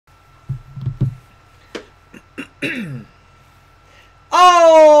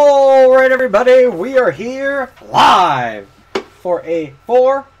All right, everybody, we are here live for a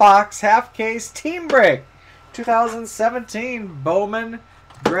 4-box half-case team break. 2017 Bowman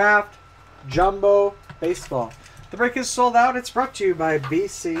Draft Jumbo Baseball. The break is sold out. It's brought to you by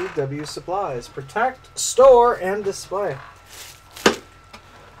BCW Supplies. Protect, store, and display.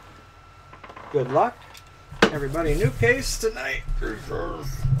 Good luck, everybody. New case tonight.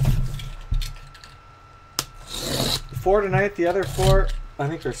 4 tonight. The other 4, I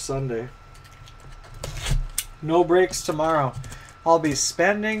think, are Sunday. No breaks tomorrow. I'll be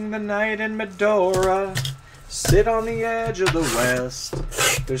spending the night in Medora. Sit on the edge of the West.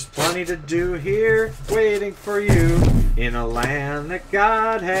 There's plenty to do here, waiting for you in a land that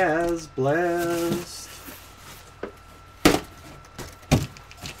God has blessed.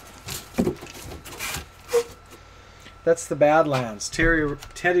 That's the Badlands,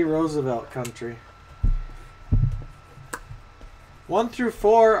 Teddy Roosevelt country. 1 through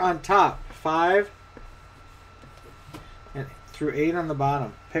 4 on top, 5 and through 8 on the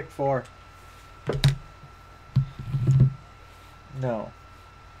bottom. Pick 4. No.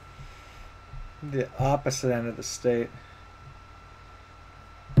 The opposite end of the state.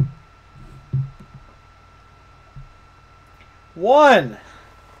 One,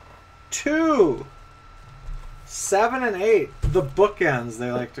 2, 7, and 8. The bookends,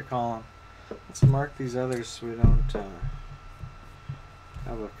 they like to call them. Let's mark these others so we don't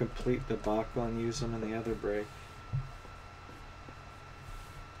have a complete debacle and use them in the other break.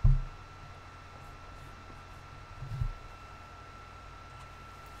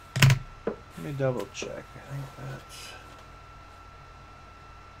 Let me double check. I think that's...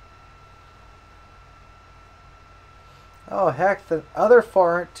 Oh, heck, the other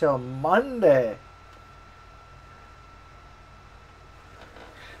 4 aren't till Monday.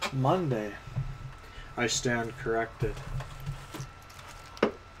 Monday. I stand corrected.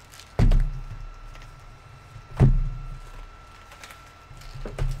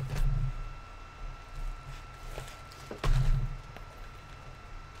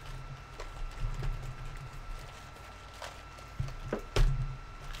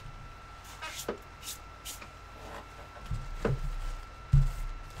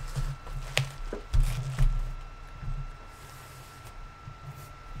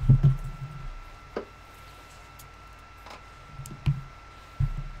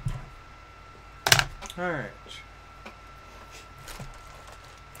 Alright.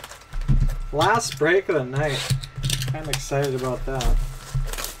 Last break of the night. I'm excited about that.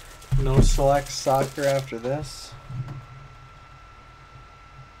 No select soccer after this.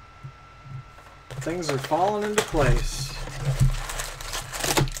 Things are falling into place.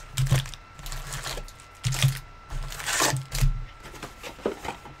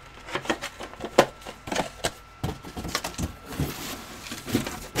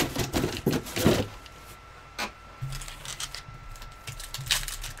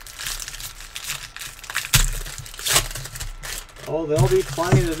 Oh, there'll be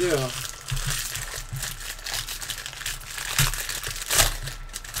plenty to do.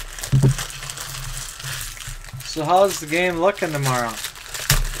 So how's the game looking tomorrow?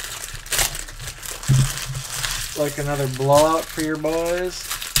 Like another blowout for your boys?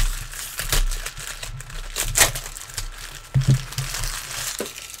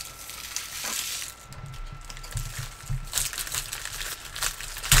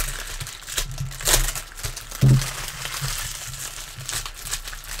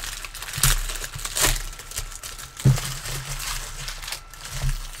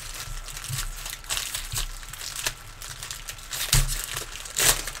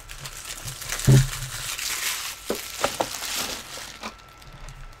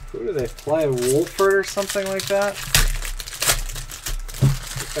 Who do they play? Wolford or something like that? I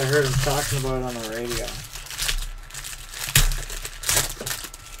think I heard him talking about it on the radio.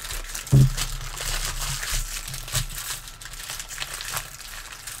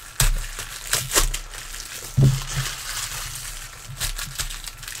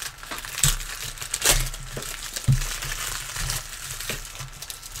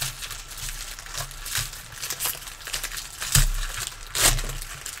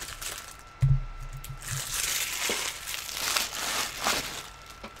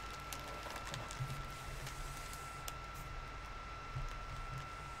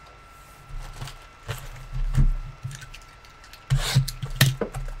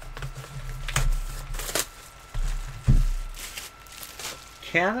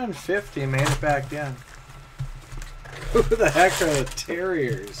 Cannon 50 made it back in. Who the heck are the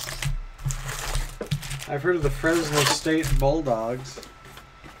Terriers? I've heard of the Fresno State Bulldogs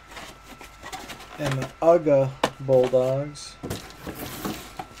and the UGA Bulldogs.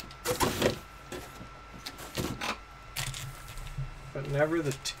 But never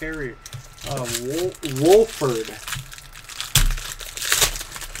the Terrier. Wolford.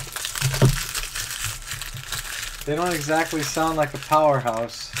 They don't exactly sound like a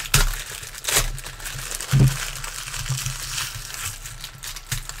powerhouse.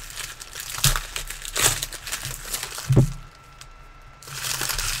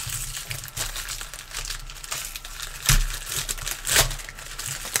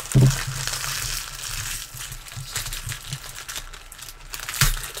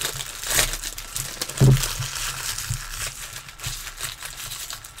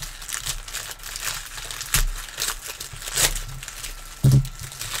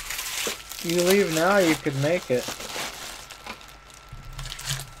 You leave now, you could make it.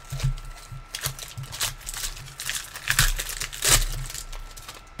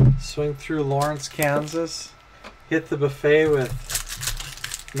 Swing through Lawrence, Kansas. Hit the buffet with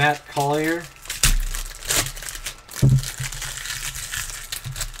Matt Collier.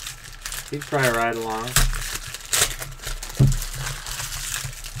 He'd probably ride along.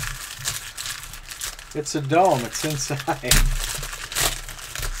 It's a dome, it's inside.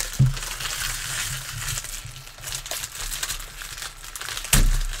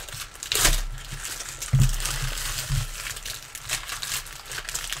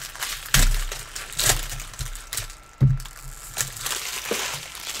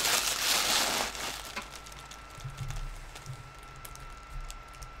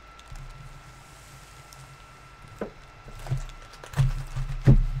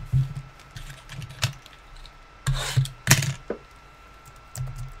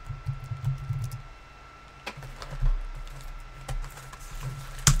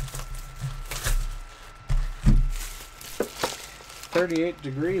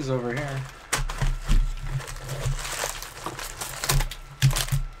 $38 over here.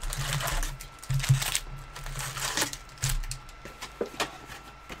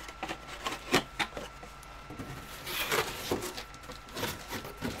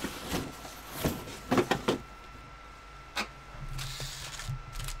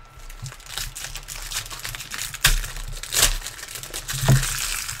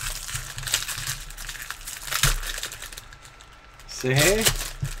 See?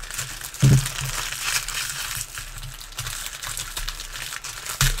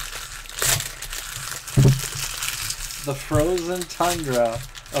 The frozen tundra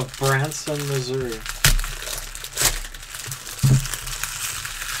of Branson, Missouri.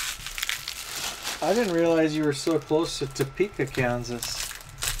 I didn't realize you were so close to Topeka, Kansas.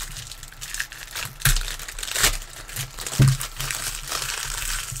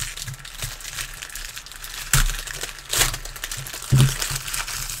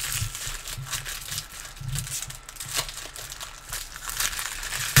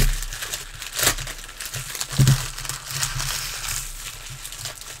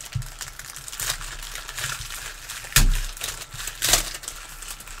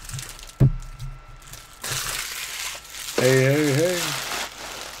 Hey, hey, hey.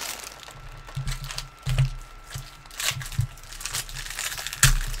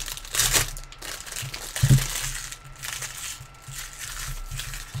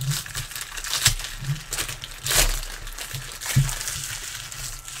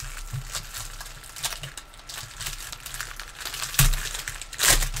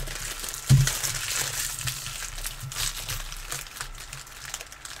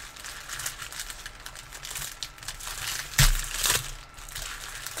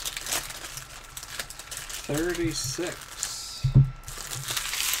 $36.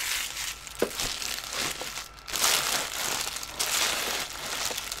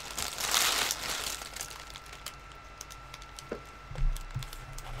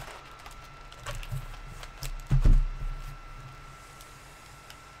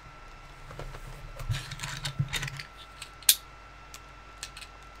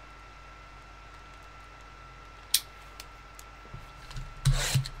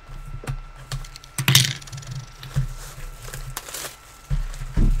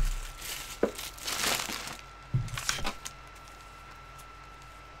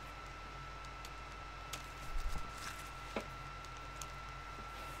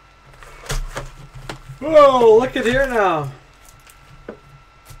 Whoa, look at here now.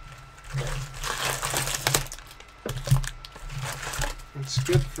 It's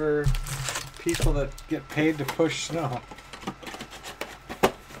good for people that get paid to push snow.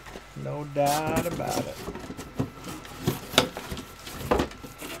 No doubt about it.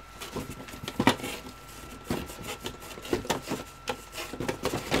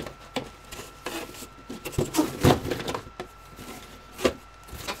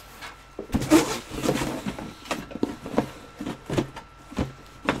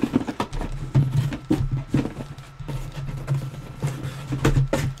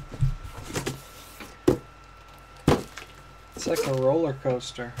 like a roller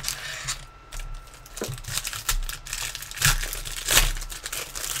coaster.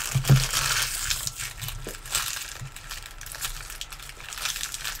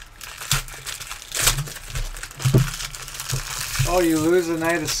 Oh, you lose a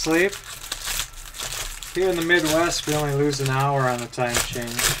night of sleep? Here in the Midwest, we only lose an hour on the time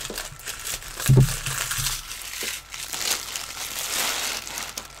change.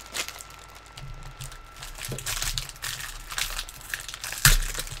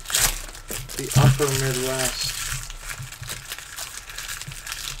 The upper Midwest.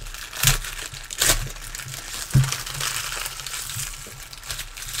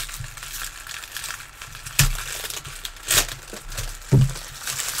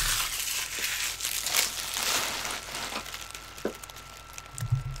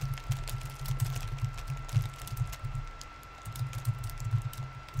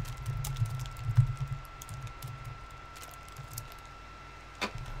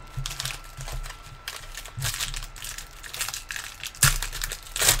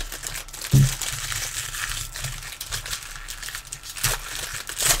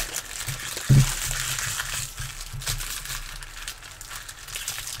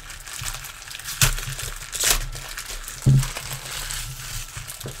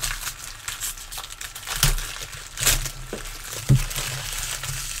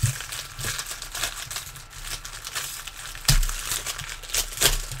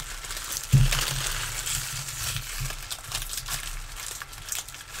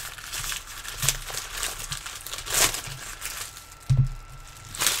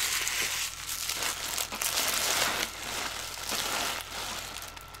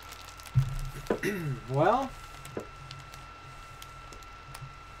 Well,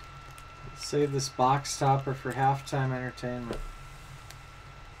 let's save this box topper for halftime entertainment.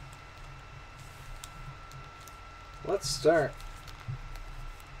 Let's start.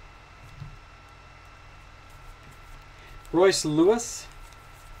 Royce Lewis.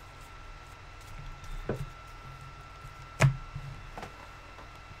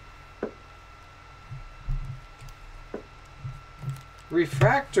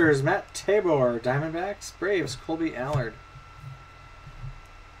 Refractors, Matt Tabor. Diamondbacks, Braves, Colby Allard.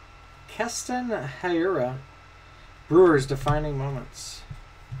 Keston Hiura. Brewers, Defining Moments.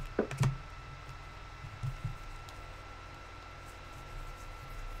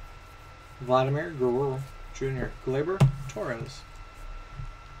 Vladimir Guerrero Jr. Gleyber Torres.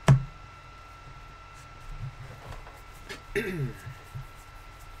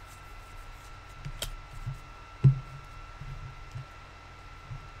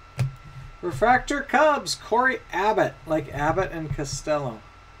 Refractor Cubs, Corey Abbott, like Abbott and Costello.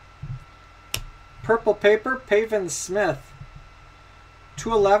 Purple Paper, Pavin Smith.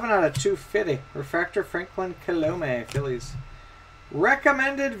 211 out of 250. Refractor Franklin Kilome, Phillies.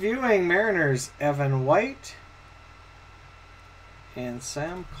 Recommended viewing, Mariners, Evan White and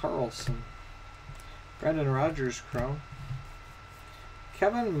Sam Carlson. Brendan Rodgers, Chrome.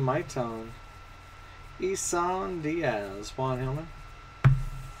 Kevin Maiton. Isan Diaz, Juan Hillman.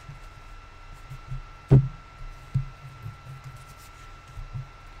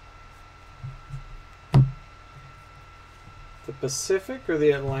 The Pacific or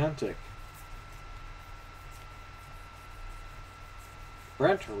the Atlantic?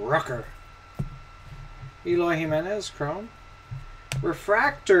 Brent Rucker. Eloy Jimenez, Chrome.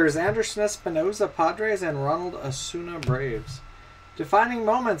 Refractors, Anderson Espinoza, Padres, and Ronald Osuna, Braves. Defining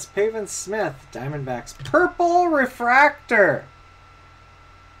Moments, Pavin Smith, Diamondbacks. Purple Refractor.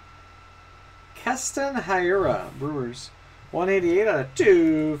 Keston Hiura, Brewers. 188 out of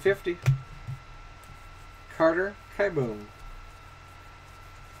 250. Carter Kieboom.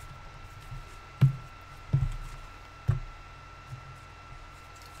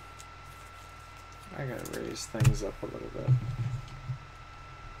 I gotta raise things up a little bit.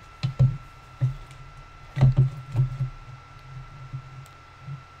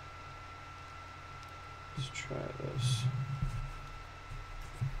 Let's try this.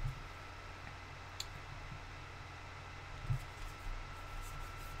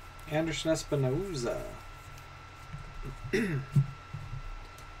 Anderson Espinoza.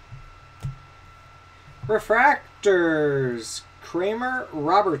 Refractors. Kramer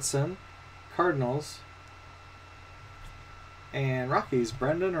Robertson, Cardinals. And Rockies,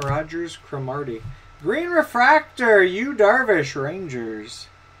 Brendan Rodgers Cromartie. Green Refractor, Yu Darvish, Rangers.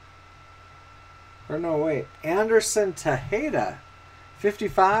 Or no, wait. Anderson Tejeda,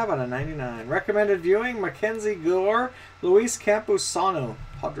 55 out of 99. Recommended viewing, Mackenzie Gore, Luis Campusano,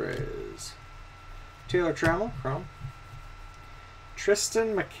 Padres. Taylor Trammell, Chrome.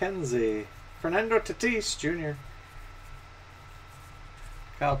 Tristan McKenzie. Fernando Tatis, Jr.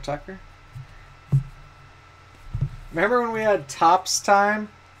 Kyle Tucker. Remember when we had Topps Time?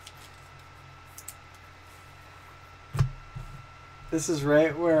 This is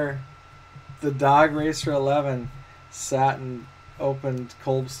right where the Dog Racer 11 sat and opened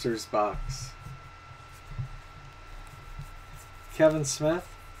Colbster's box. Kevin Smith.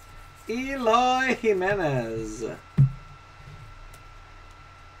 Eloy Jimenez.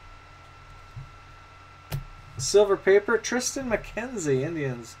 Silver paper, Tristan McKenzie,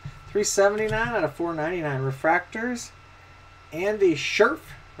 Indians. 379 out of 499. Refractors, Andy Scherf,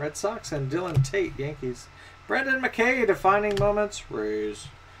 Red Sox, and Dylan Tate, Yankees. Brendan McKay, defining moments, Rays.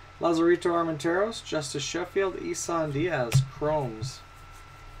 Lazarito Armenteros, Justice Sheffield, Isan Diaz, Chromes.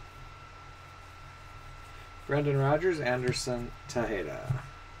 Brendan Rodgers, Anderson Tejeda.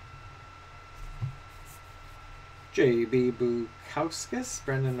 J.B. Bukowskis,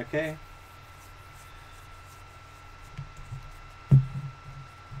 Brendan McKay.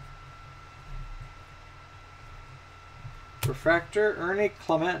 Refractor, Ernie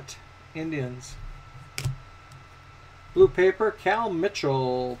Clement, Indians. Blue paper, Cal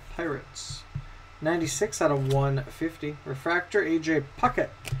Mitchell, Pirates. 96 out of 150. Refractor, A.J. Puckett,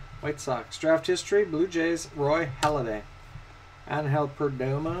 White Sox. Draft history, Blue Jays, Roy Halladay. Angel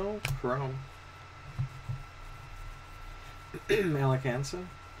Perdomo, Chrome. Alec Hansen,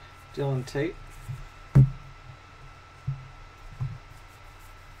 Dylan Tate.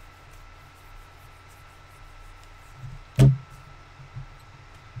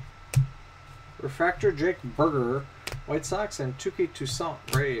 Refractor, Jake Berger, White Sox, and Tuki Toussaint,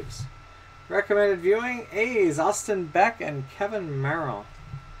 Braves. Recommended viewing, A's, Austin Beck, and Kevin Merrill.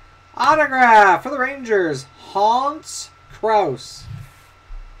 Autograph for the Rangers, Hans Kraus.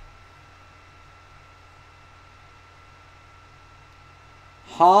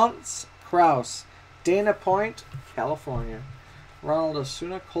 Hans Kraus, Dana Point, California. Ronald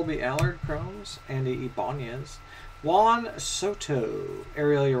Osuna, Colby Allard, Chromes, Andy Ibanez. Juan Soto,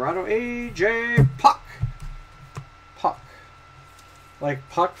 Ariel Dorado, A.J. Puck. Puck. Like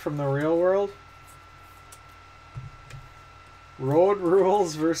Puck from the real world? Road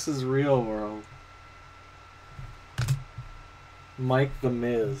rules versus real world. Mike the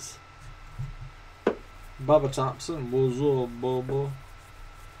Miz. Bubba Thompson, Bozo Bobo.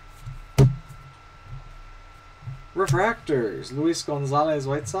 Refractors, Luis Gonzalez,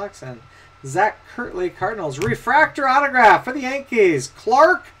 White Sox, and Zach Kirtley, Cardinals. Refractor autograph for the Yankees,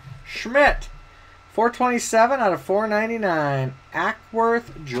 Clark Schmidt. 427 out of 499.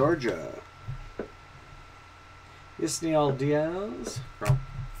 Ackworth, Georgia. Yasniel Diaz.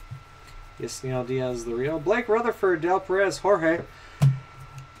 Yasniel Diaz, the real. Blake Rutherford, Del Perez, Jorge.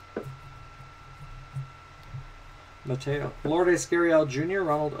 Mateo. Lourdes Gurriel Jr.,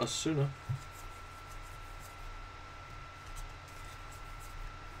 Ronald Osuna.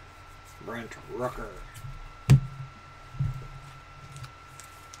 Brent Rucker.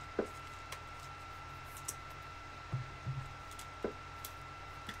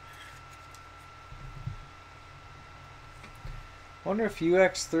 Wonder if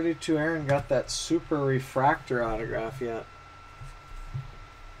UX32 Aaron got that super refractor autograph yet.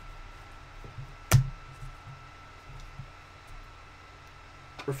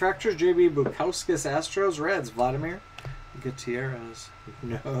 Refractors, JB Bukowskis, Astros, Reds, Vladimir Gutierrez.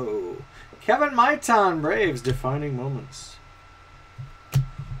 No. Kevin Maitan, Braves, defining moments.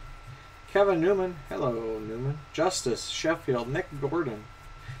 Kevin Newman. Hello, Newman. Justice, Sheffield, Nick Gordon.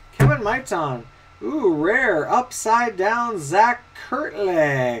 Kevin Maitan. Ooh, rare. Upside down, Zach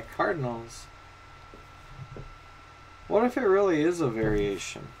Kirtley, Cardinals. What if it really is a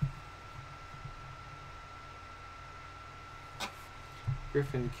variation?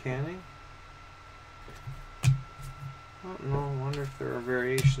 Griffin Canning. I don't know. I wonder if there are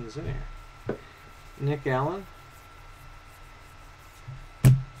variations in here. Nick Allen.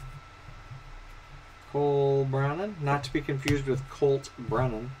 Cole Brennan. Not to be confused with Colt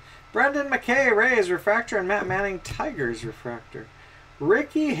Brennan. Brendan McKay, Rays, refractor, and Matt Manning, Tigers, refractor.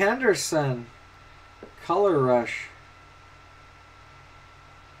 Ricky Henderson, Color Rush.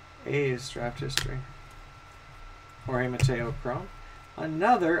 A's, draft history. Jorge Mateo, Chrome.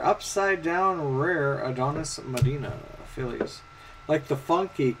 Another upside down rare Adonis Medina, Phillies. Like the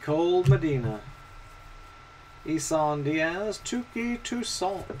funky Cold Medina. Isan Diaz, Tuki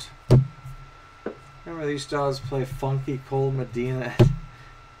Toussaint. Remember these dogs play funky Cold Medina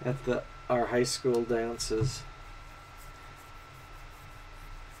at our high school dances.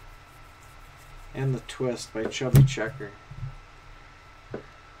 And the Twist by Chubby Checker.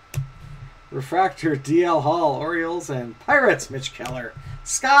 Refractor, DL Hall, Orioles, and Pirates, Mitch Keller.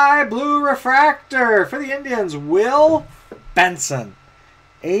 Sky Blue Refractor for the Indians, Will Benson.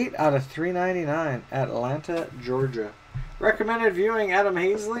 8 out of 399, Atlanta, Georgia. Recommended viewing, Adam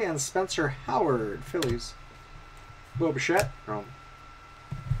Hazley and Spencer Howard, Phillies. Bo Bichette, Rome.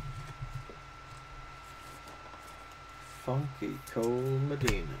 Funky Cole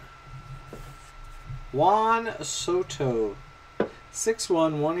Medina. Juan Soto,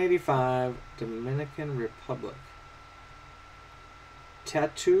 6'1", 185, Dominican Republic.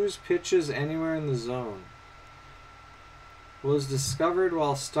 Tattoos pitches anywhere in the zone. Was discovered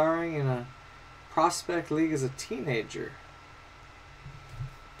while starring in a prospect league as a teenager.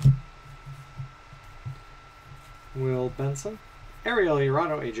 Will Benson. Ariel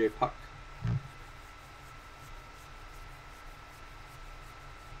Hirano, AJ Puck.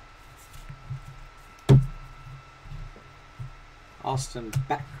 Austin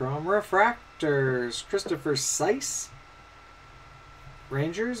Backcrom. Refractors. Christopher Seiss,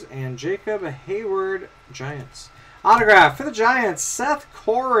 Rangers, and Jacob Hayward, Giants. Autograph for the Giants, Seth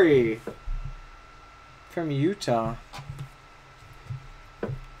Corey from Utah.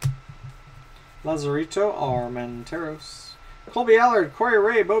 Lazarito Armenteros. Colby Allard, Corey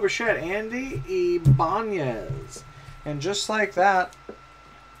Ray, Bo Bichette, Andy Ibanez. And just like that,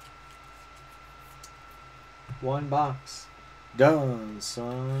 one box. Done,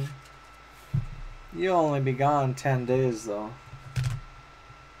 son. You'll only be gone 10 days, though.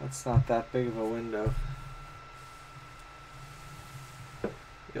 That's not that big of a window.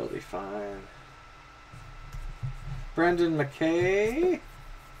 You'll be fine. Brendan McKay.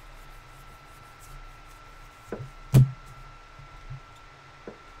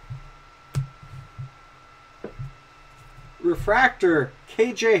 Refractor,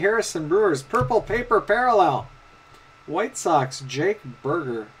 KJ Harrison, Brewers. Purple Paper Parallel. White Sox, Jake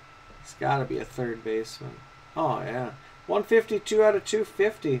Berger. He's got to be a third baseman. Oh, yeah. 152 out of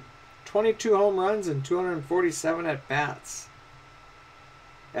 250. 22 home runs and 247 at-bats.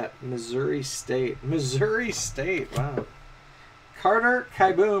 At Missouri State. Missouri State, wow. Carter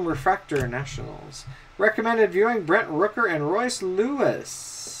Kieboom, Refractor, Nationals. Recommended viewing, Brent Rooker and Royce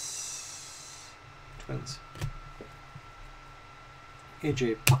Lewis. Twins.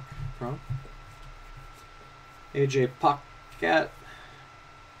 AJ Puck, Pro. AJ Puckett.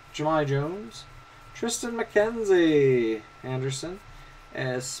 Jemai Jones. Tristan McKenzie. Anderson.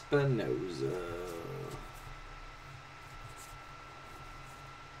 Espinoza.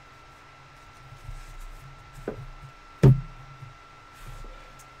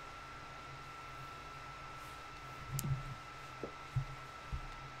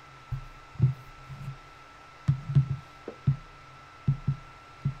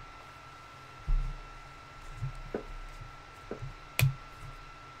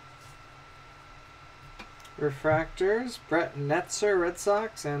 Refractors, Brett Netzer, Red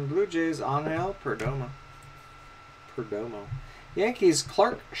Sox, and Blue Jays, Angel Perdomo. Yankees,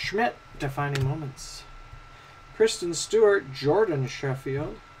 Clark Schmidt, Defining Moments. Kristen Stewart, Jordan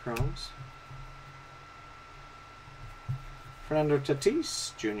Sheffield, Chromes. Fernando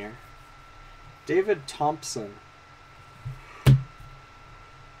Tatis, Jr. David Thompson.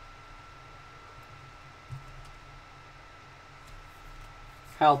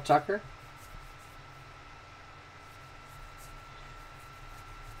 Kyle Tucker.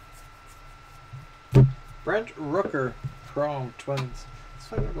 Brent Rooker, Chrome, Twins. Let's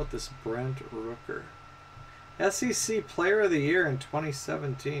find out about this Brent Rooker. SEC Player of the Year in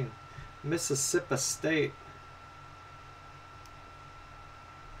 2017. Mississippi State.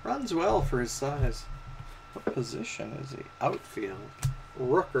 Runs well for his size. What position is he? Outfield.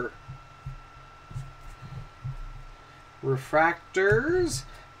 Rooker. Refractors.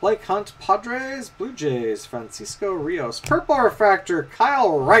 Blake Hunt, Padres, Blue Jays, Francisco Rios. Purple Refractor,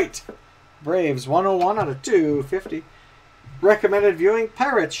 Kyle Wright. Braves, 101 out of 250. Recommended viewing,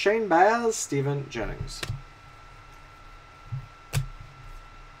 Pirates, Shane Baz, Steven Jennings.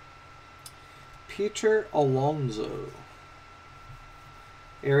 Peter Alonso.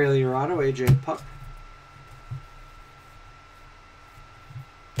 Ariel Hirano, AJ Puck.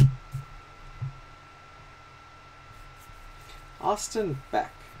 Austin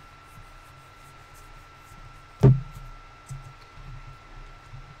Beck.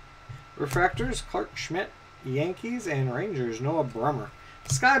 Refractors, Clark Schmidt, Yankees, and Rangers, Noah Brummer.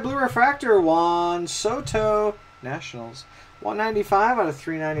 Sky Blue Refractor, Juan Soto, Nationals. 195 out of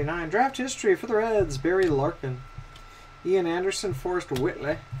 399. Draft history for the Reds, Barry Larkin. Ian Anderson, Forrest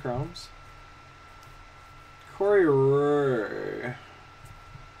Whitley, Chromes. Corey Ray.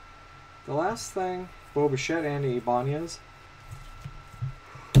 The last thing, Bo Bichette, Andy Ibanez.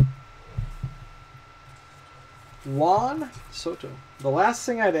 Juan Soto. The last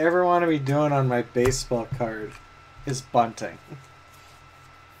thing I'd ever want to be doing on my baseball card is bunting.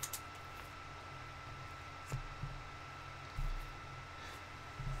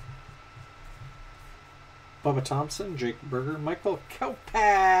 Bubba Thompson, Jake Berger, Michael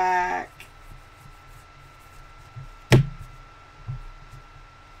Kopak.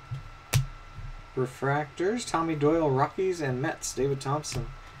 Refractors, Tommy Doyle, Rockies, and Mets, David Thompson.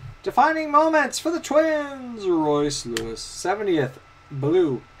 Defining moments for the Twins, Royce Lewis. 70th,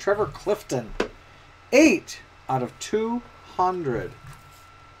 blue, Trevor Clifton. 8 out of 200.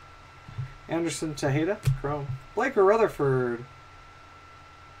 Anderson Tejeda, chrome. Blake Rutherford,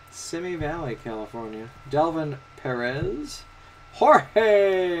 Simi Valley, California. Delvin Perez,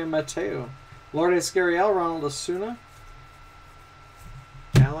 Jorge Mateo, Lourdes Gurriel, Ronald Osuna,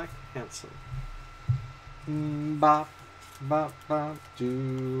 Alec Hansen. Bop, bop, bop,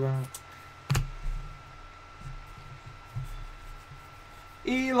 doo.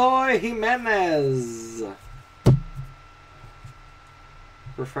 Eloy Jimenez.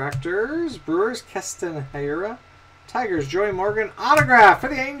 Refractors, Brewers, Keston Hiura. Tigers, Joey Morgan. Autograph for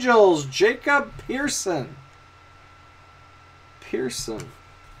the Angels, Jacob Pearson.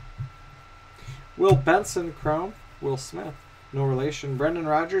 Will Benson, chrome. Will Smith, no relation. Brendan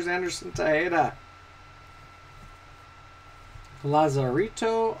Rodgers, Anderson Tejeda.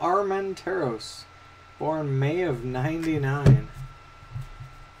 Lazarito Armenteros, born May of 99.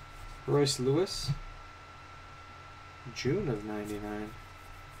 Royce Lewis, June of 99.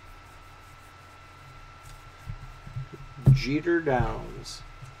 Jeter Downs.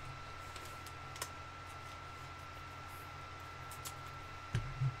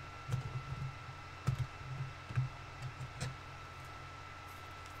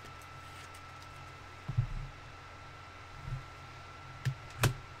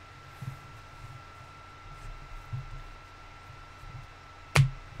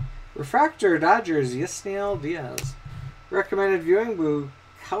 Refractor, Dodgers, Yasniel Diaz. Recommended viewing,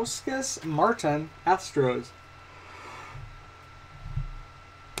 Bukauskas Martin, Astros.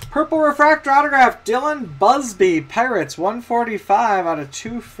 Purple refractor autograph, Dylan Busby, Pirates, 145 out of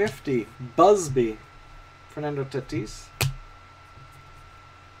 250. Busby. Fernando Tatis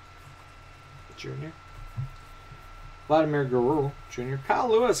Jr. Vladimir Guerrero Jr. Kyle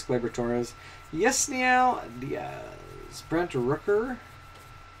Lewis, Gleyber Torres, Yasniel Diaz, Brent Rooker.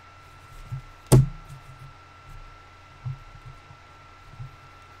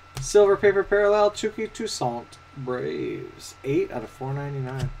 Silver paper parallel, Tuki Toussaint, Braves, 8 out of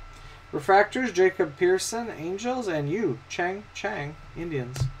 499. Refractors, Jacob Pearson, Angels, and Yu Chang,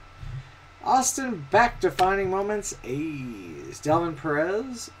 Indians. Austin Beck, defining moments, A's. Delvin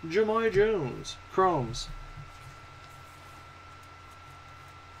Perez, Jamoy Jones, Chromes.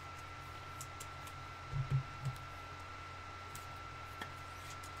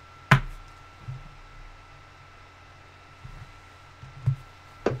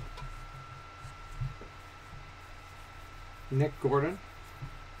 Nick Gordon,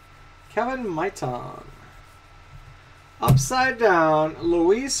 Kevin Maiton. Upside down,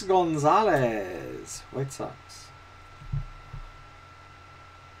 Luis Gonzalez, White Sox.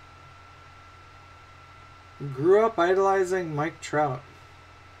 Grew up idolizing Mike Trout.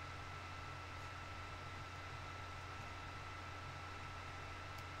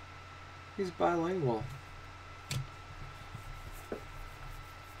 He's bilingual.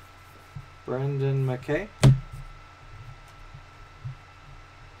 Brendan McKay.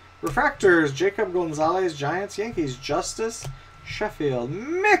 Refractors, Jacob Gonzalez, Giants, Yankees, Justice, Sheffield,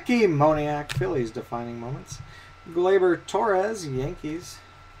 Mickey Moniak, Phillies, defining moments. Gleyber Torres, Yankees,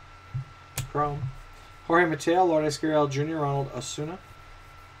 chrome. Jorge Mateo, Lourdes Gurriel Jr., Ronald Osuna.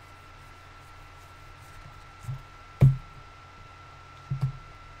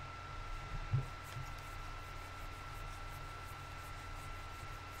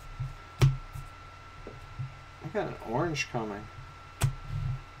 I got an orange coming.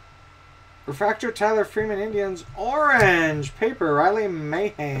 Refractor, Tyler Freeman, Indians, orange paper, Riley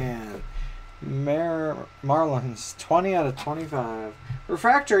Mahan, Marlins, 20 out of 25.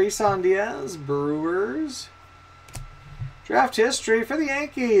 Refractor, Isan Diaz, Brewers. Draft history for the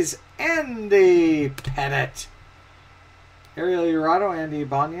Yankees, Andy Pettit. Ariel Urado, Andy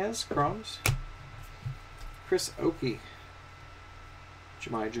Ibanez, chromes. Chris Oakey,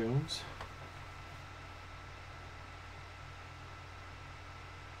 Jemai Jones.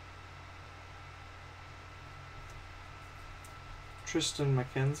 Tristan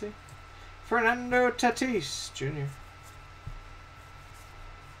McKenzie, Fernando Tatis Jr.,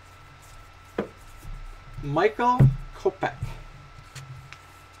 Michael Kopak.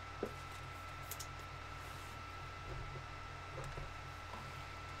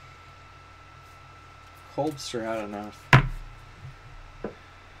 Holster out enough.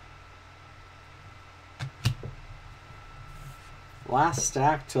 Last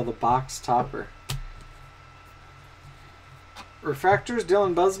stack till the box topper. Refractors,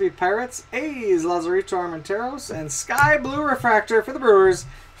 Dylan Busby, Pirates. A's, Lazarito Armenteros. And Sky Blue Refractor for the Brewers,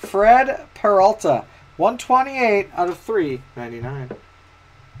 Fred Peralta. 128 out of 399.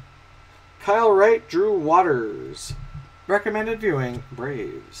 Kyle Wright, Drew Waters. Recommended viewing,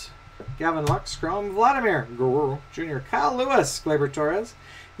 Braves. Gavin Lux, Chrome, Vladimir Guerrero Jr., Kyle Lewis, Gleyber Torres,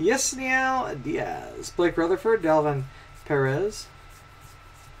 Yesniel Diaz, Blake Rutherford, Delvin Perez,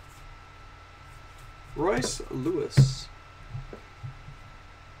 Royce Lewis.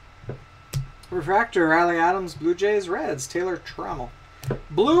 Refractor, Riley Adams, Blue Jays, Reds, Taylor Trammell.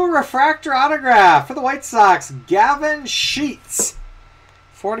 Blue Refractor autograph for the White Sox, Gavin Sheets.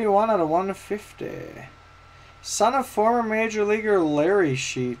 41 out of 150. Son of former Major Leaguer Larry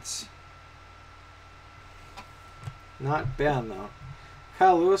Sheets. Not Ben, though.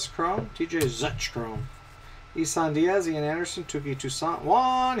 Kyle Lewis, Chrome. TJ Zech, Chrome. Isan Diaz, Ian Anderson, Tuki Toussaint,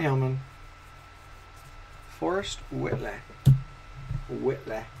 Juan Hillman. Forrest Whitley.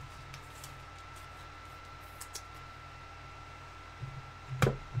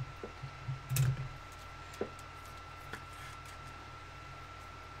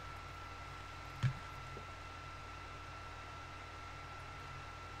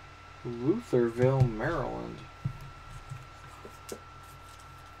 Lutherville, Maryland.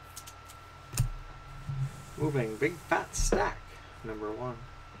 Moving big fat stack, number 1.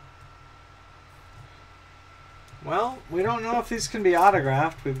 Well, we don't know if these can be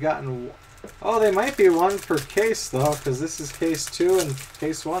autographed. We've gotten... Oh, they might be one per case, though, because this is case 2 and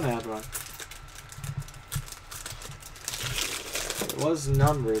case 1 had one. It was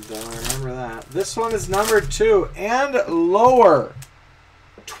numbered, though. I remember that. This one is numbered 2 and lower.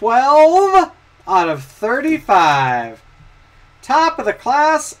 12 out of 35. Top of the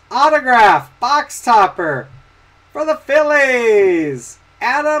class autograph box topper for the Phillies,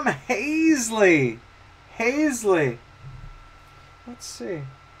 Adam Hazley. Let's see.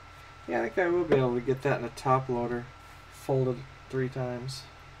 Yeah, I think I will be able to get that in a top loader, folded 3 times.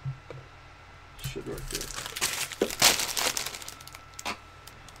 Should work good.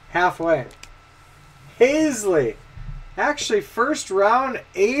 Halfway. Hazley. Actually, first round,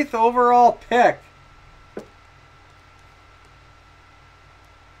 8th overall pick.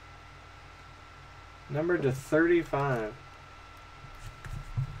 Numbered to 35.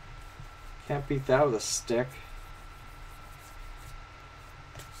 Can't beat that with a stick.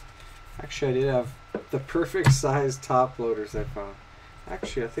 Actually, I did have the perfect size top loaders I found.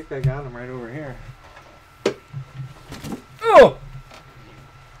 Actually, I think I got them right over here. Oh!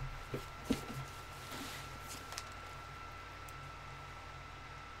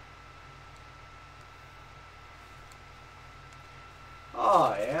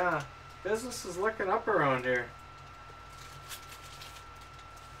 Oh, yeah. Business is looking up around here.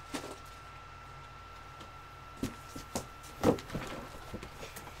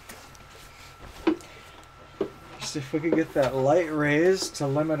 See if we could get that light raised to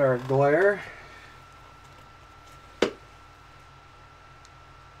limit our glare.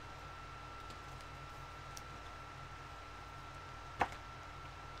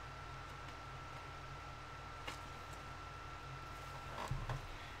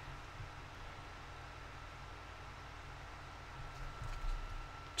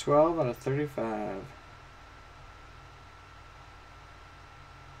 $12 out of $35.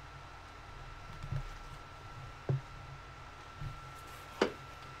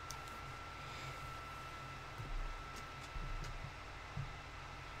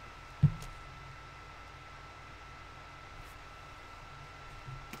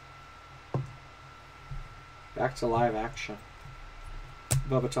 Back to live action.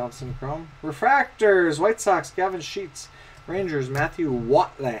 Bubba Thompson Chrome. Refractors, White Sox, Gavin Sheets. Rangers, Matthew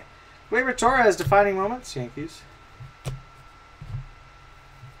Watley. Gleyber Torres, defining moments, Yankees.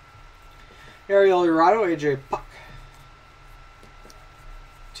 Ariel Urado, AJ Puck.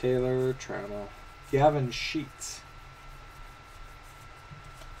 Taylor Trammell. Gavin Sheets.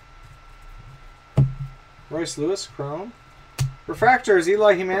 Royce Lewis, Chrome. Refractors,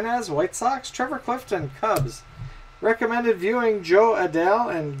 Eloy Jimenez, White Sox. Trevor Clifton, Cubs. Recommended viewing, Joe Adele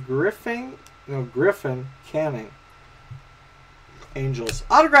and Griffin Canning. Angels.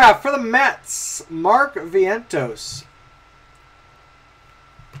 Autograph for the Mets, Mark Vientos.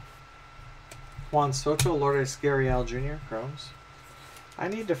 Juan Soto, Lourdes Gurriel Jr., Chromes. I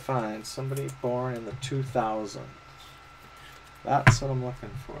need to find somebody born in the 2000s. That's what I'm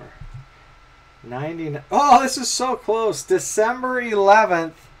looking for. 99. Oh, this is so close. December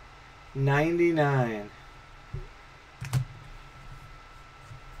 11th, 99.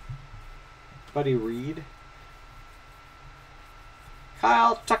 Buddy Reed.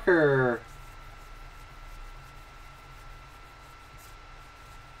 Kyle Tucker.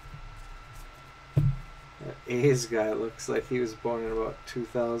 A's guy looks like he was born in about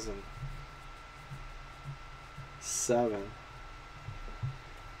 2007.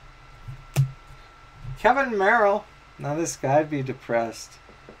 Kevin Merrill. Now this guy'd be depressed.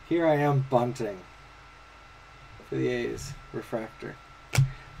 Here I am bunting for the A's. Refractor.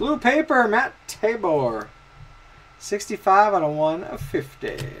 Blue paper, Matt Tabor. 65 out of 1 of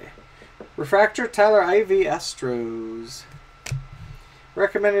 50. Refractor, Tyler Ivey, Astros.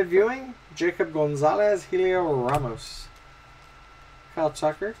 Recommended viewing, Jacob Gonzalez, Helio Ramos. Kyle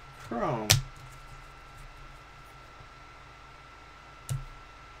Tucker, Chrome.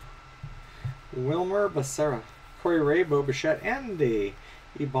 Wilmer Becerra, Corey Ray, Bo Bichette, Andy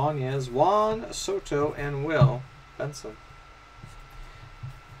Ibanez, Juan Soto, and Will Benson.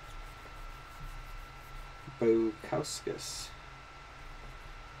 Bukowskis.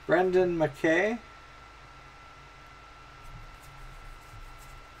 Brendan McKay.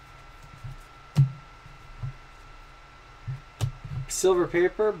 Silver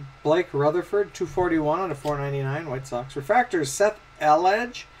paper, Blake Rutherford, 241 out of 499, White Sox. Refractors, Seth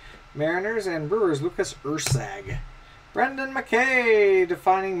Elledge, Mariners, and Brewers, Lucas Ursag. Brendan McKay,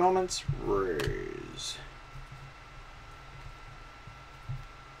 defining moments, Rays.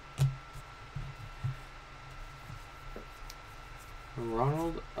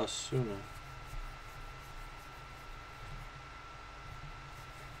 Ronald Asuna.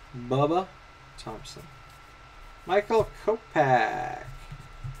 Bubba Thompson. Michael Kopach.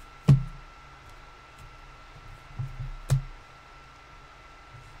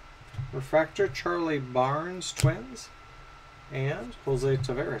 Refractor, Charlie Barnes, Twins. And Jose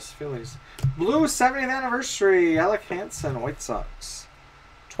Taveras, Phillies. Blue 70th anniversary, Alec Hansen, White Sox.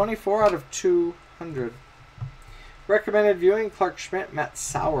 24 out of 200. Recommended viewing, Clark Schmidt, Matt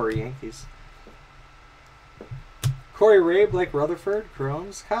Sauer, Yankees. Corey Ray, Blake Rutherford,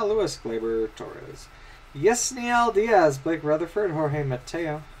 Chromes. Kyle Lewis, Gleyber Torres. Yesniel Diaz, Blake Rutherford, Jorge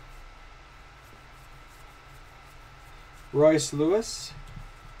Mateo. Royce Lewis.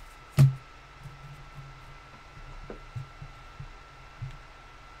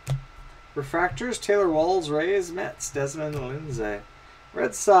 Refractors, Taylor Walls, Rays, Mets, Desmond Lindsay.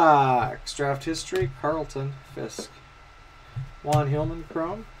 Red Sox, draft history, Carlton Fisk. Juan Hillman,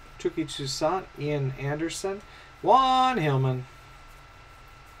 Chrome. Tuki Toussaint, Ian Anderson. Juan Hillman.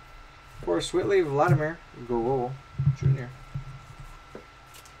 Forrest Whitley, Vladimir Guerrero Jr.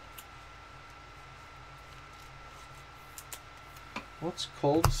 What's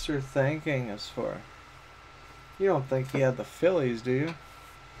Coldster thanking us for? You don't think he had the Phillies, do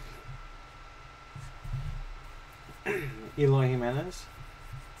you? Eloy Jimenez.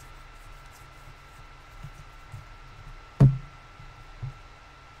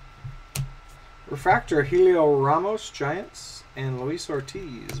 Refractor, Helio Ramos, Giants, and Luis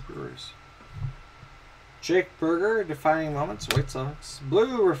Ortiz, Brewers. Jake Berger, defining moments, White Sox.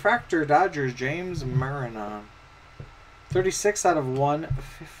 Blue refractor, Dodgers, James Marinon. 36 out of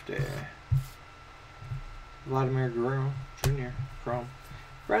 150. Vladimir Guerrero Jr., Chrome.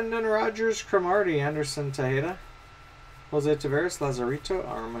 Brendan Rodgers, Cromartie, Anderson Tejeda. Jose Taveras, Lazarito,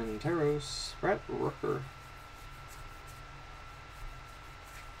 Armenteros, Brett Rooker.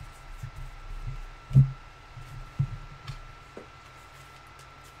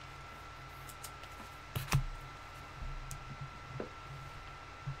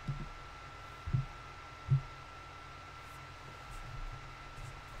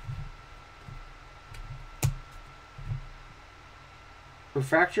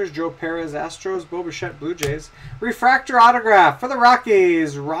 Refractors, Joe Perez, Astros, Bo Bichette, Blue Jays. Refractor autograph for the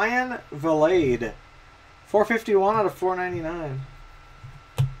Rockies, Ryan Vilade. 451 out of 499.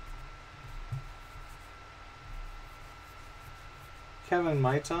 Kevin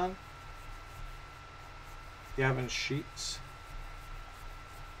Maiton. Gavin Sheets.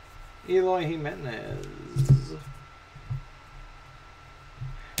 Eloy Jimenez.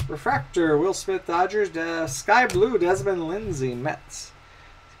 Refractor, Will Smith, Dodgers. Sky Blue, Desmond Lindsay, Mets.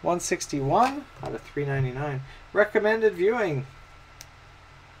 161 out of 399. Recommended viewing,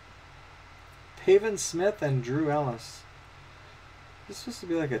 Pavin Smith and Drew Ellis. This is supposed to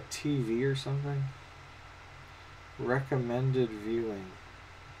be like a TV or something. Recommended viewing.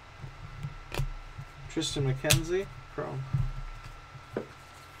 Tristan McKenzie, Chrome.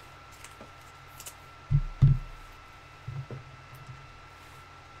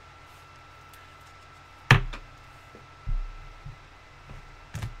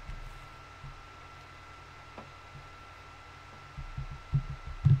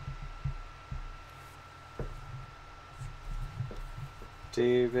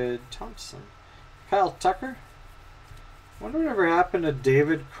 David Thompson. Kyle Tucker. Wonder whatever happened to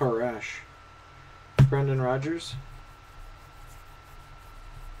David Koresh. Brendan Rodgers.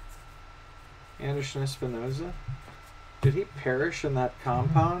 Anderson Espinoza. Did he perish in that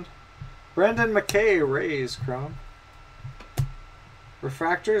compound? Brendan McKay, Rays, Chrome.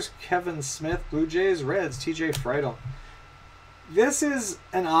 Refractors, Kevin Smith, Blue Jays, Reds, TJ Friedel. This is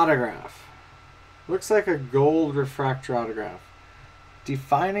an autograph. Looks like a gold refractor autograph.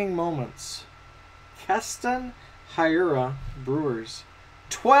 Defining moments. Keston Hiura, Brewers.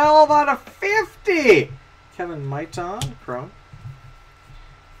 12 out of 50! Kevin Maiton, Chrome.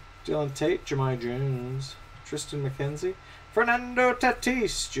 Dylan Tate, Jemai Jones. Tristan McKenzie. Fernando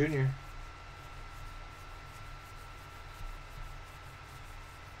Tatis, Jr.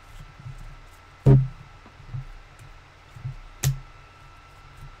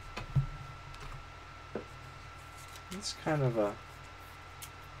 It's kind of a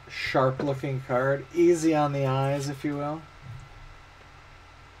sharp looking card. Easy on the eyes, if you will.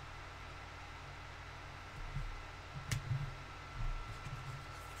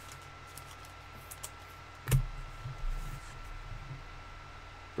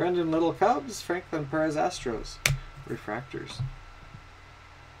 Brendan Little, Cubs. Franklin Perez, Astros. Refractors.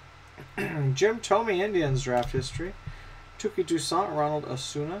 Jim Thome, Indians draft history. Tuki Toussaint, Ronald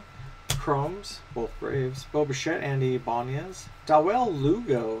Osuna. Chromes, both Braves. Bo Bichette, Andy Ibanez. Dawel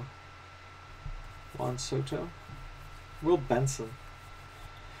Lugo. Juan Soto. Will Benson.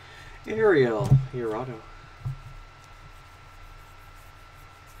 Ariel Hirado.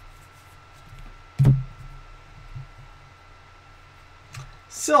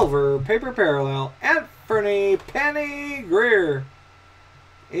 Silver, paper parallel, Anthony Penny Greer.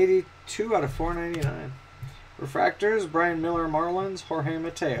 82 out of 499. Refractors, Brian Miller, Marlins, Jorge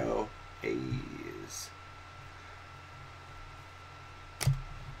Mateo, A's.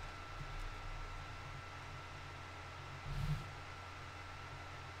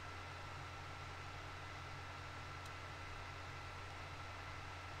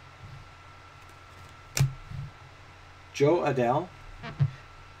 Joe Adele,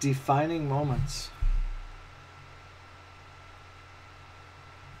 defining moments.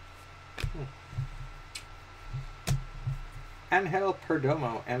 Angel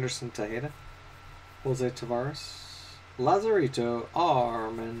Perdomo, Anderson Tejeda, Jose Tavares, Lazarito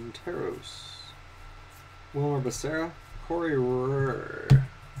Armenteros, Wilmer Becerra, Corey Rurr.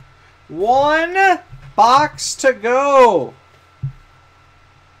 One box to go.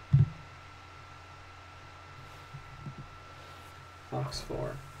 Box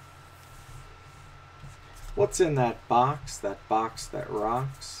 4. What's in that box? That box that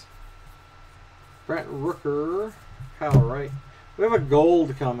rocks. Brent Rooker. Kyle Wright. We have a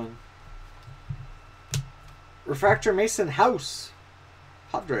gold coming. Refractor Mason House.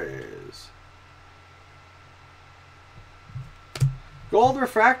 Padres. Gold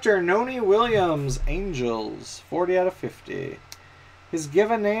refractor Noni Williams. Angels. 40 out of 50. His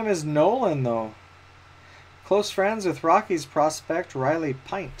given name is Nolan, though. Close friends with Rockies prospect Riley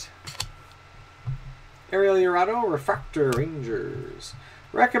Pint. Ariel Hirado, Refractor Rangers.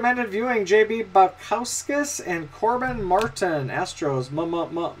 Recommended viewing JB Bukowskis and Corbin Martin. Astros,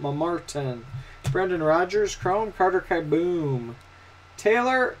 Martin. Brendan Rodgers, Chrome, Carter Kieboom.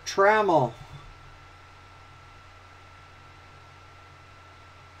 Taylor Trammell.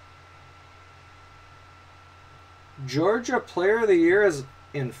 Georgia Player of the Year is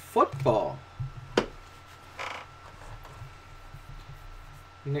in football.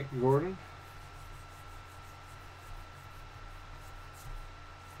 Nick Gordon.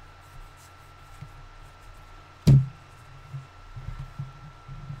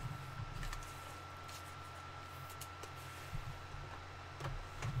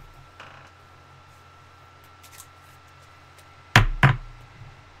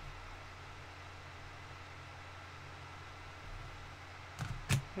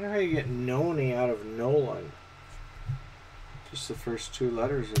 I wonder how you get Noni out of Nolan. Just the first two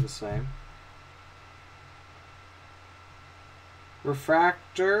letters are the same.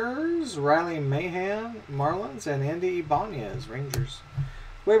 Refractors, Riley Mahan, Marlins, and Andy Ibanez, Rangers.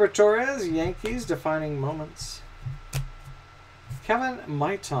 Weber Torres, Yankees, defining moments. Kevin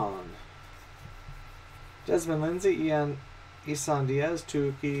Maiton. Desmond Lindsay, Isan Diaz,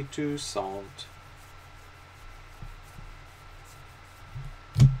 Tuki Toussaint.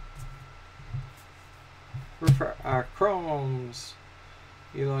 Chromes,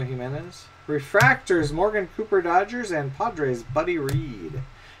 Eloy Jimenez. Refractors, Morgan Cooper, Dodgers, and Padres, Buddy Reed.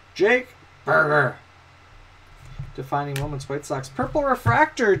 Jake Berger. Defining moments, White Sox. Purple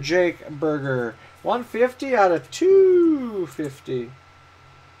refractor, Jake Berger. 150 out of 250.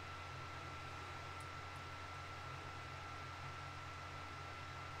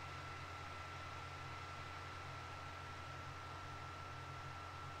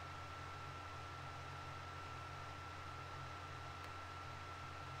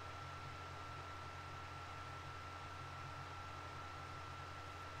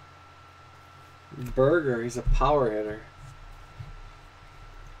 Berger, he's a power hitter.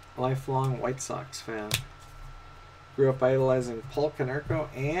 Lifelong White Sox fan. Grew up idolizing Paul Konerko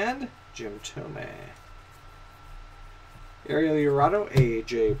and Jim Thome. Ariel Urado,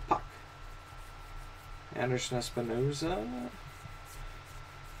 A.J. Puck. Anderson Espinoza.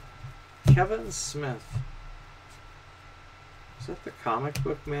 Kevin Smith. Is that the comic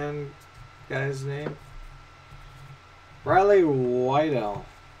book man guy's name? Riley Weidel.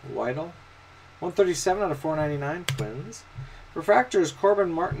 137 out of 499, Twins. Refractors,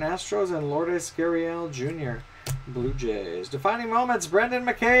 Corbin Martin, Astros, and Lourdes Gurriel Jr., Blue Jays. Defining moments, Brendan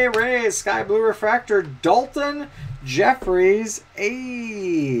McKay, Rays. Sky Blue Refractor, Dalton Jeffries,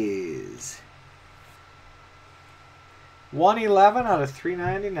 A's. 111 out of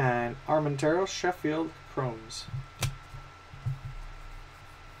 399, Armenteros, Sheffield, Chromes.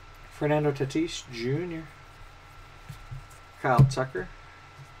 Fernando Tatis Jr., Kyle Tucker.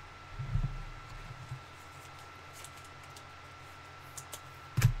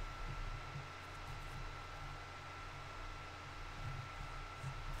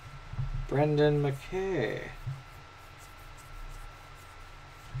 Brendan McKay.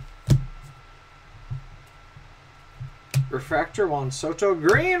 Refractor, Juan Soto.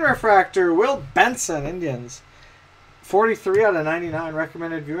 Green refractor, Will Benson, Indians. 43 out of 99.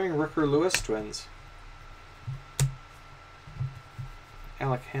 Recommended viewing, Rooker Lewis, Twins.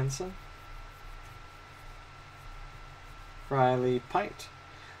 Alec Hansen. Riley Pint.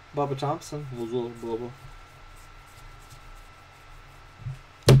 Bubba Thompson.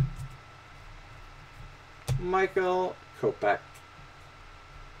 Michael Kopech.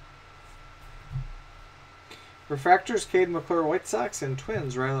 Refractors, Cade McClure, White Sox, and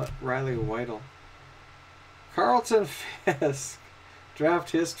Twins, Riley Weidel. Carlton Fisk. Draft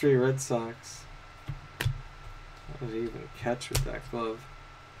history, Red Sox. What did he even catch with that glove?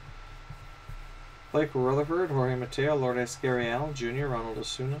 Blake Rutherford, Jorge Mateo, Lourdes Gurriel Jr., Ronald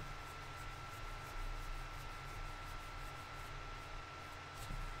Osuna.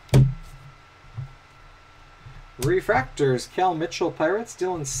 Refractors, Cal Mitchell, Pirates,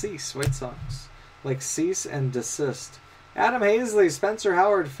 Dylan Cease, White Sox. Like Cease and Desist. Adam Hazley, Spencer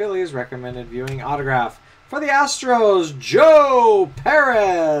Howard, Phillies, recommended viewing. Autograph for the Astros, Joe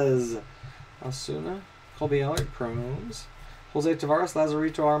Perez. Osuna, Colby Allard, Chromes. Jose Tavares,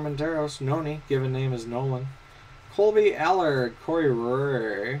 Lazarito Armenteros, Noni, given name is Nolan. Colby Allard, Corey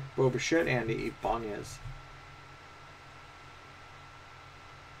Rory, Bo Bichette, Andy Ibanez.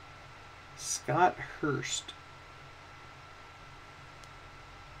 Scott Hurst.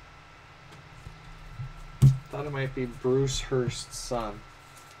 Thought it might be Bruce Hurst's son.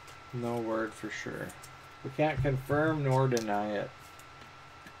 No word for sure. We can't confirm nor deny it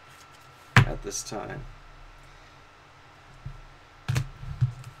at this time.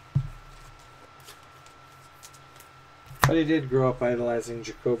 But he did grow up idolizing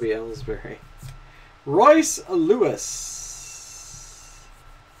Jacoby Ellsbury. Royce Lewis.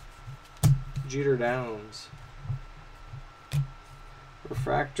 Jeter Downs.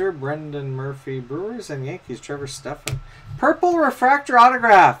 Refractor, Brendan Murphy, Brewers, and Yankees, Trevor Stephan. Purple refractor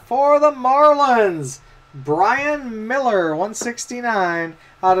autograph for the Marlins, Brian Miller, 169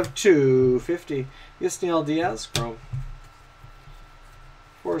 out of 250. Yasniel Diaz, Chrome.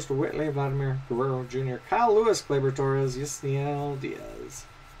 Forrest Whitley, Vladimir Guerrero Jr., Kyle Lewis, Gleyber Torres, Yasniel Diaz.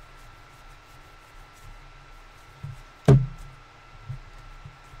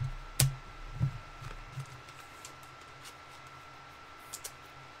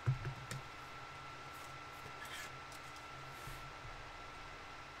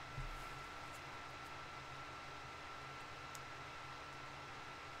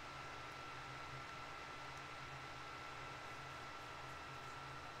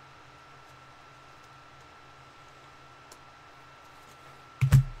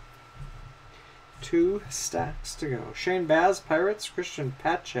 Two stacks to go. Shane Baz, Pirates. Christian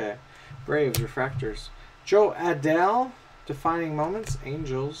Pache, Braves, Refractors. Joe Adele, Defining Moments,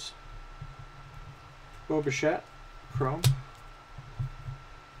 Angels. Bo Bichette, Chrome.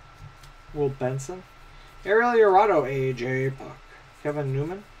 Will Benson. Ariel Urado, A.J. Puck. Kevin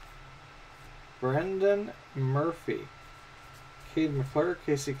Newman. Brendan Murphy. Cade McClure,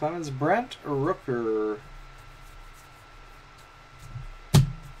 Casey Clemens. Brent Rooker.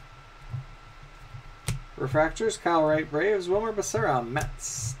 Refractors, Kyle Wright, Braves, Wilmer Becerra,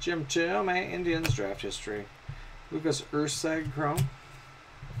 Mets, Jim Thome, Indians, draft history. Lucas Urseg, Chrome.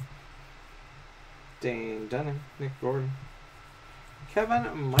 Dane Dunning, Nick Gordon. Kevin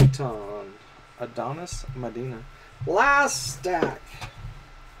Maiton, Adonis Medina. Last stack.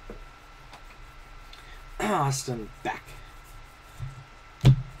 Austin Beck.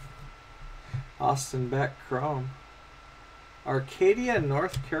 Austin Beck Chrome. Arcadia,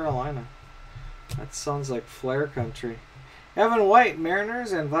 North Carolina. That sounds like Flair country. Evan White,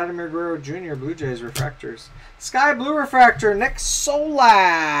 Mariners, and Vladimir Guerrero Jr., Blue Jays refractors. Sky Blue refractor, Nick Solak.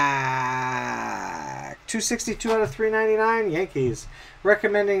 262 out of 399, Yankees.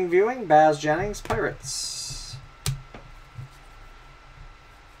 Recommending viewing, Baz Jennings, Pirates.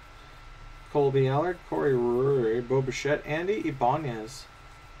 Colby Allard, Corey Rury, Bo Bichette, Andy Ibanez.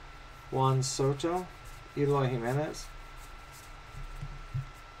 Juan Soto, Eloy Jimenez.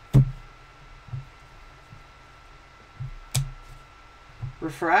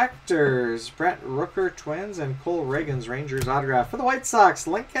 Refractors, Brent Rooker Twins and Cole Reagan's Rangers autograph. For the White Sox,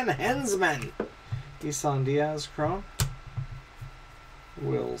 Lincoln Hensman. Isan Diaz Chrome.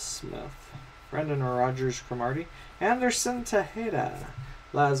 Will Smith. Brendan Rogers Cromartie. Anderson Tejeda.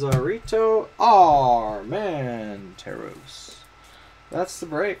 Lazarito Armenteros. That's the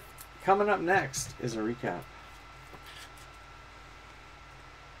break. Coming up next is a recap.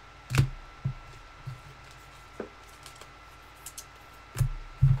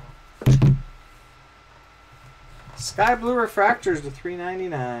 Sky Blue refractors to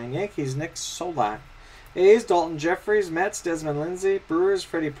 $3.99. Yankees, Nick Solak. A's, Dalton Jeffries. Mets, Desmond Lindsay. Brewers,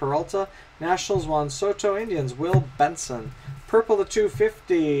 Freddie Peralta. Nationals, Juan Soto. Indians, Will Benson. Purple to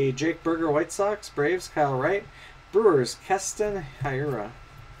 $2.50. Jake Berger, White Sox. Braves, Kyle Wright. Brewers, Keston Hiura.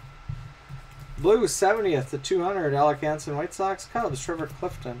 Blue, 70th to $200. Alec Hansen, White Sox. Cubs, Trevor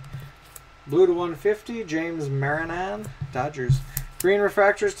Clifton. Blue to $150. James Marinan, Dodgers. Green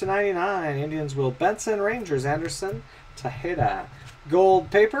refractors to $99. Indians, Will Benson. Rangers, Anderson Tejeda.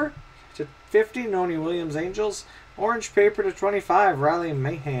 Gold paper to $50. Noni Williams, Angels. Orange paper to $25. Riley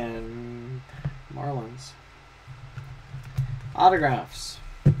Mahan, Marlins. Autographs.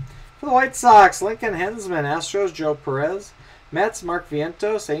 For the White Sox, Lincoln Hensman. Astros, Joe Perez. Mets, Mark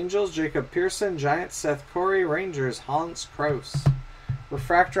Vientos. Angels, Jacob Pearson. Giants, Seth Corey. Rangers, Hans Kraus.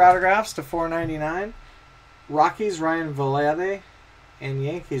 Refractor autographs to $4.99. Rockies, Ryan Valade. And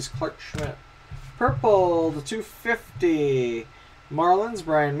Yankees, Clark Schmidt. Purple to $250. Marlins,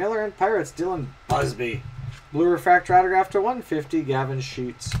 Brian Miller. And Pirates, Dylan Busby. Blue refractor autograph to $150. Gavin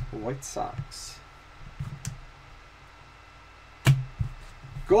Sheets, White Sox.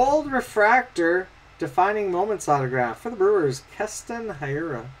 Gold refractor defining moments autograph for the Brewers, Keston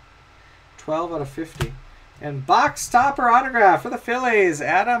Hiura. 12 out of 50. And box topper autograph for the Phillies,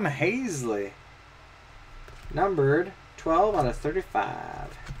 Adam Hazley. Numbered 12 out of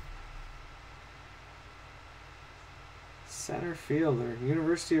 35. Center fielder,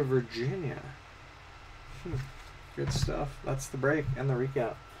 University of Virginia. Good stuff. That's the break and the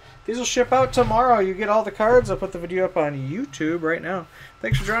recap. These will ship out tomorrow. You get all the cards. I'll put the video up on YouTube right now.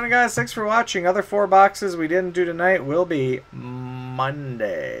 Thanks for joining, guys. Thanks for watching. Other 4 boxes we didn't do tonight will be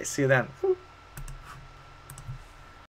Monday. See you then.